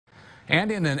And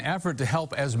in an effort to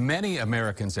help as many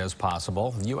Americans as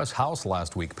possible, the U.S. House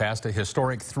last week passed a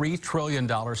historic $3 trillion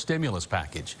stimulus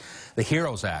package. The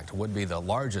HEROES Act would be the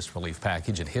largest relief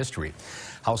package in history.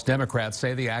 House Democrats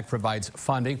say the act provides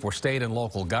funding for state and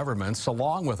local governments,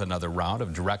 along with another round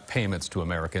of direct payments to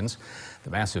Americans.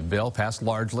 The massive bill passed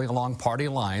largely along party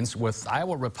lines, with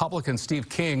Iowa Republican Steve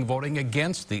King voting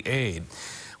against the aid.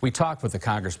 We talked with the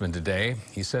congressman today.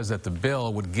 He says that the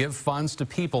bill would give funds to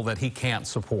people that he can't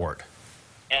support.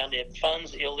 And it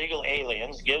funds illegal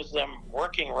aliens, gives them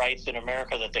working rights in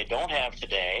America that they don't have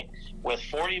today. With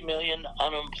 40 million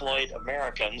unemployed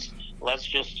Americans, let's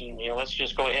just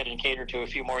go ahead and cater to a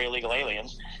few more illegal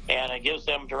aliens, and it gives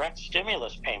them direct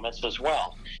stimulus payments as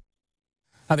well.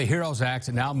 Now, the HEROES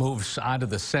Act now moves on to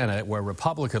the Senate, where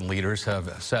Republican leaders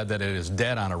have said that it is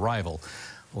dead on arrival.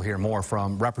 We'll hear more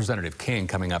from Representative King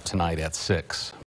coming up tonight at 6.